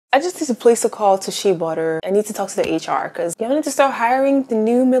I just need to place a call to Shea Butter. I need to talk to the HR because y'all need to start hiring the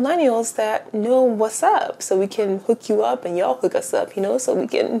new millennials that know what's up so we can hook you up and y'all hook us up, you know, so we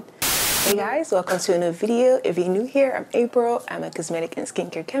can... Hey guys, welcome to a new video. If you're new here, I'm April. I'm a cosmetic and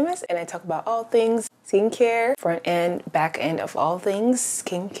skincare chemist and I talk about all things skincare, front end, back end of all things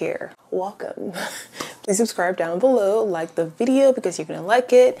skincare. Welcome. Please subscribe down below, like the video because you're gonna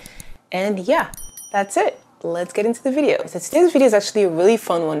like it. And yeah, that's it. Let's get into the video. So today's video is actually a really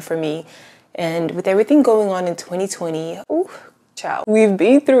fun one for me. And with everything going on in 2020, ooh, ciao. We've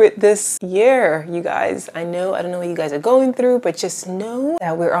been through it this year, you guys. I don't know what you guys are going through, but just know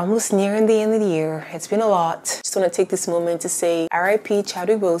that we're almost nearing the end of the year. It's been a lot. Just want to take this moment to say RIP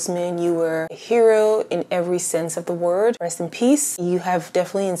Chadwick Boseman. You were a hero in every sense of the word. Rest in peace. You have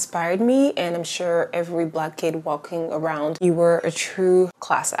definitely inspired me, and I'm sure every Black kid walking around. You were a true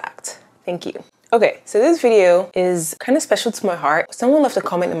class act. Thank you. Okay, so this video is kind of special to my heart. Someone left a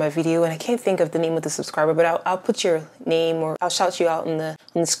comment in my video and I can't think of the name of the subscriber, but I'll put your name or I'll shout you out on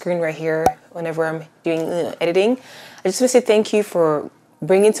the screen right here whenever I'm doing editing. I just want to say thank you for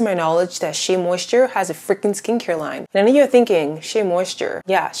bringing to my knowledge that Shea Moisture has a freaking skincare line. And I know you're thinking, Shea Moisture.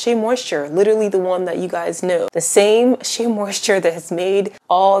 Yeah, Shea Moisture, literally the one that you guys know. The same Shea Moisture that has made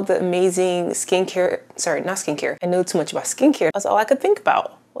all the amazing skincare, sorry, not skincare. I know too much about skincare. That's all I could think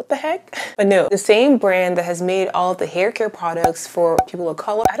about. What the heck? But no, the same brand that has made all of the hair care products for people of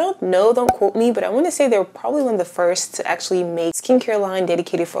color. I don't know, don't quote me, but I want to say they're probably one of the first to actually make skincare line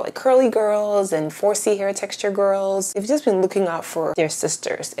dedicated for like curly girls and 4C hair texture girls. They've just been looking out for their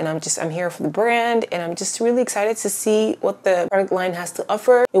sisters, and I'm here for the brand, and I'm just really excited to see what the product line has to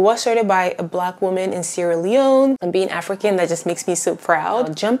offer. It was started by a Black woman in Sierra Leone, and being African, that just makes me so proud.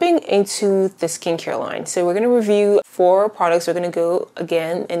 Now, jumping into the skincare line. So we're going to review 4 products. We're going to go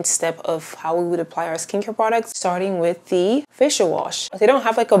again in step of how we would apply our skincare products, starting with the facial wash. They don't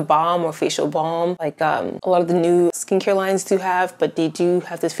have like a balm or facial balm like a lot of the new skincare lines do have, but they do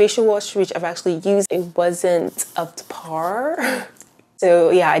have this facial wash, which I've actually used. It wasn't up to par.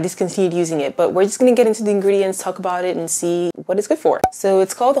 So yeah, I discontinued using it, but we're just gonna get into the ingredients, talk about it, and see what it's good for. So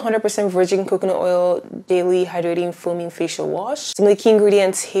it's called the 100% virgin coconut oil daily hydrating foaming facial wash. Some of the key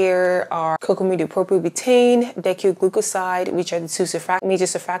ingredients here are cocamidopropylbutane, decylglucoside, which are the 2 major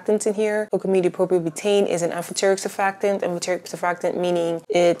surfactants in here. Cocamidopropylbutane is an amphoteric surfactant. Amphoteric surfactant meaning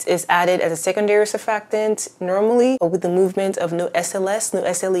it is added as a secondary surfactant normally, but with the movement of no SLS, no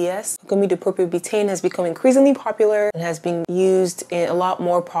SLES. Cocamidopropylbutane has become increasingly popular and has been used in a lot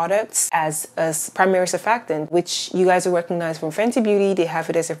more products as a primary surfactant, which you guys will recognize from Fenty Beauty. They have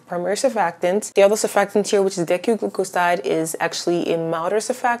it as a primary surfactant. The other surfactant here, which is decylglucoside, is actually a milder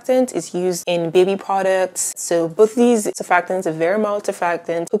surfactant. It's used in baby products. So both of these surfactants are very mild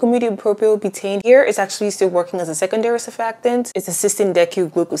surfactants. Cocamidopropylbutane here is actually still working as a secondary surfactant. It's assisting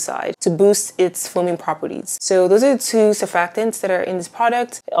decylglucoside to boost its foaming properties. So those are the 2 surfactants that are in this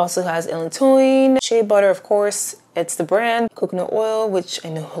product. It also has allantoin, shea butter, of course. It's the brand coconut oil, which I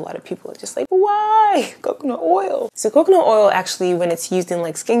know a lot of people are just like, why coconut oil? So coconut oil actually, when it's used in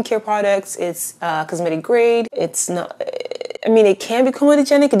like skincare products, it's cosmetic grade. It's not, I mean, it can be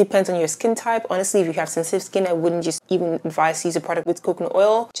comedogenic. It depends on your skin type. Honestly, if you have sensitive skin, I wouldn't just even advise to use a product with coconut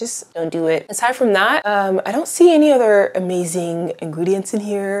oil. Just don't do it. Aside from that, I don't see any other amazing ingredients in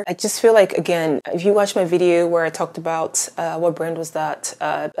here. I just feel like, again, if you watch my video where I talked about, what brand was that?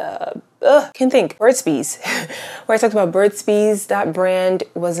 Can't think. Burt's Bees. Where I talked about Burt's Bees, that brand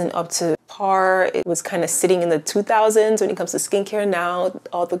wasn't up to par. It was kind of sitting in the 2000s when it comes to skincare. Now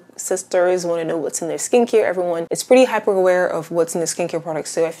all the sisters want to know what's in their skincare. Everyone is pretty hyper aware of what's in the skincare products,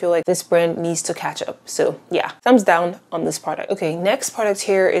 so I feel like this brand needs to catch up. So yeah, thumbs down on this product. Okay, next product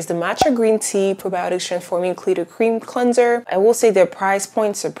here is the Matcha Green Tea Probiotics Transforming Clear Cream Cleanser. I will say their price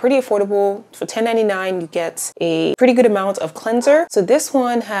points are pretty affordable. For $10.99 you get a pretty good amount of cleanser. So this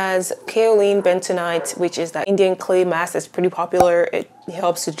one has kaolin bentonite, which is that Indian clay mask that's pretty popular. It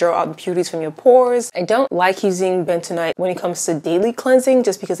helps to draw out impurities from your pores. I don't like using bentonite when it comes to daily cleansing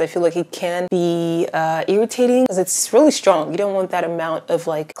just because I feel like it can be irritating because it's really strong. You don't want that amount of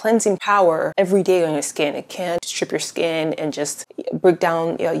like cleansing power every day on your skin. It can strip your skin and just break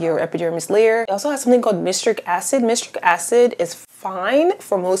down your epidermis layer. It also has something called mistric acid. Mistric acid is fine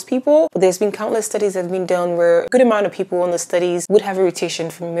for most people, but there's been countless studies that have been done where a good amount of people in the studies would have irritation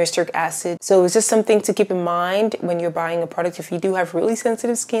from mistric acid. So it's just something to keep in mind when you're buying a product. If you do have really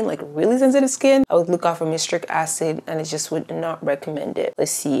sensitive skin, like really sensitive skin, I would look out for mistric acid, and I just would not recommend it. Let's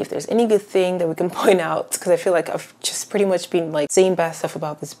see if there's any good thing that we can point out, because I feel like I've just pretty much been like saying bad stuff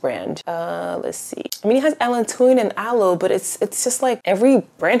about this brand. Let's see. I mean, it has allantoin and aloe, but it's just like every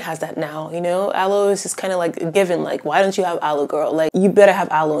brand has that now, you know? Aloe is just kind of like a given. Like, why don't you have aloe, girl? about. Like, you better have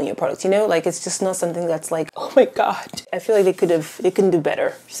aloe in your product, you know? Like, it's just not something that's like, oh my God. I feel like they couldn't do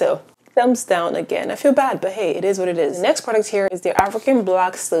better. So thumbs down again. I feel bad, but hey, it is what it is. The next product here is the African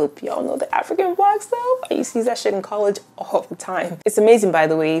black soap. Y'all know the African black soap? I used to use that shit in college all the time. It's amazing, by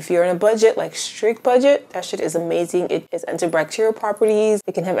the way. If you're on a budget, like strict budget, that shit is amazing. It has antibacterial properties.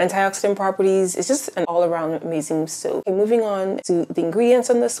 It can have antioxidant properties. It's just an all-around amazing soap. Okay, moving on to the ingredients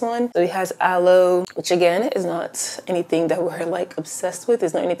on this one. So it has aloe, which again is not anything that we're like obsessed with.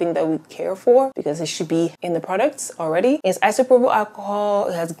 It's not anything that we care for because it should be in the products already. It has isopropyl alcohol.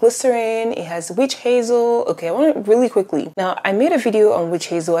 It has glycerin. It has witch hazel. Okay, I want to really quickly. Now, I made a video on witch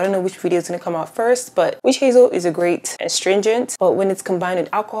hazel. I don't know which video is going to come out first, but witch hazel is a great astringent. But when it's combined with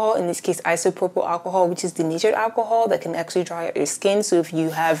alcohol, in this case, isopropyl alcohol, which is denatured alcohol that can actually dry out your skin. So if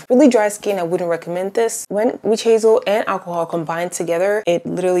you have really dry skin, I wouldn't recommend this. When witch hazel and alcohol combine together, it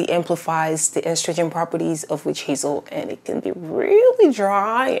literally amplifies the astringent properties of witch hazel, and it can be really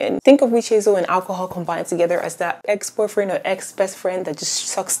dry. And think of witch hazel and alcohol combined together as that ex-boyfriend or ex-best friend that just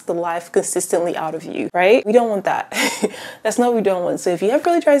sucks the life consistently out of you, right? We don't want that. That's not what we don't want. So if you have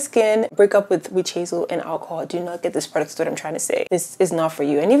really dry skin, break up with witch hazel and alcohol. Do not get this product, is what I'm trying to say. This is not for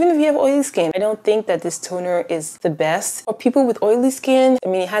you. And even if you have oily skin, I don't think that this toner is the best. For people with oily skin, I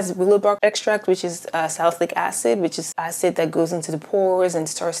mean, it has willow bark extract, which is salicylic acid, which is acid that goes into the pores and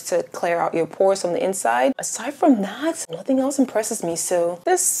starts to clear out your pores from the inside. Aside from that, nothing else impresses me. So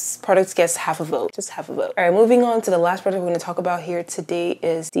this product gets half a vote, just half a vote. All right, moving on to the last product we're going to talk about here today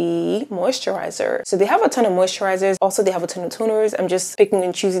is the moisturizer. So they have a ton of moisturizers. Also, they have a ton of toners. I'm just picking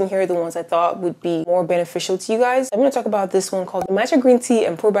and choosing here the ones I thought would be more beneficial to you guys. I'm going to talk about this one called the Matcha Green Tea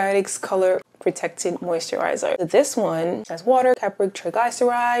and Probiotics Color Protected Moisturizer. So this one has water, capric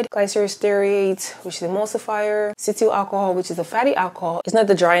triglyceride, glycerosterate, which is an emulsifier, cetyl alcohol, which is a fatty alcohol. It's not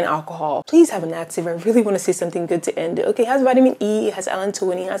the drying alcohol. Please have an active. I really want to say something good to end it. Okay, it has vitamin E, it has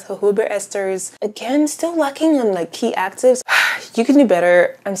allantoin, it has jojoba esters. Again, still lacking on like key actives. You can do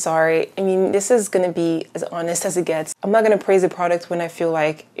better. I'm sorry. I mean, this is gonna be as honest as it gets. I'm not gonna praise the product when I feel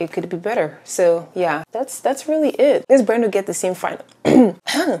like it could be better. So yeah, that's really it. This brand will get the same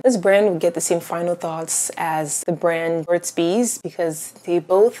final thoughts as the brand Burt's Bees because they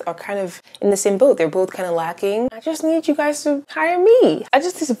both are kind of in the same boat. They're both kind of lacking. I just need you guys to hire me. I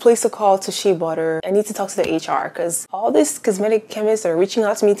just need to place a call to Shea Moisture. I need to talk to the HR because all these cosmetic chemists are reaching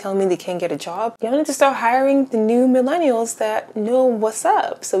out to me telling me they can't get a job. Y'all need to start hiring the new millennials that know what's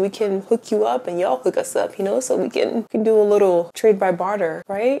up so we can hook you up and y'all hook us up, you know, so we can do a little trade by barter,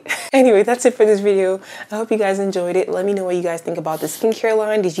 right? Anyway, that's it for this video. I hope you guys enjoyed it. Let me know what you guys think about the skincare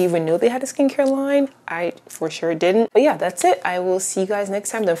line. Did you even know they had a skincare line? I for sure didn't. But yeah, that's it. I will see you guys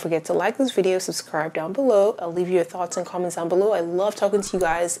next time. Don't forget to like this video, subscribe down below. I'll leave your thoughts and comments down below. I love talking to you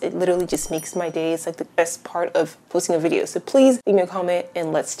guys. It literally just makes my day. It's like the best part of posting a video. So please leave me a comment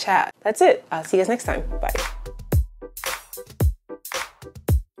and let's chat. That's it. I'll see you guys next time. Bye.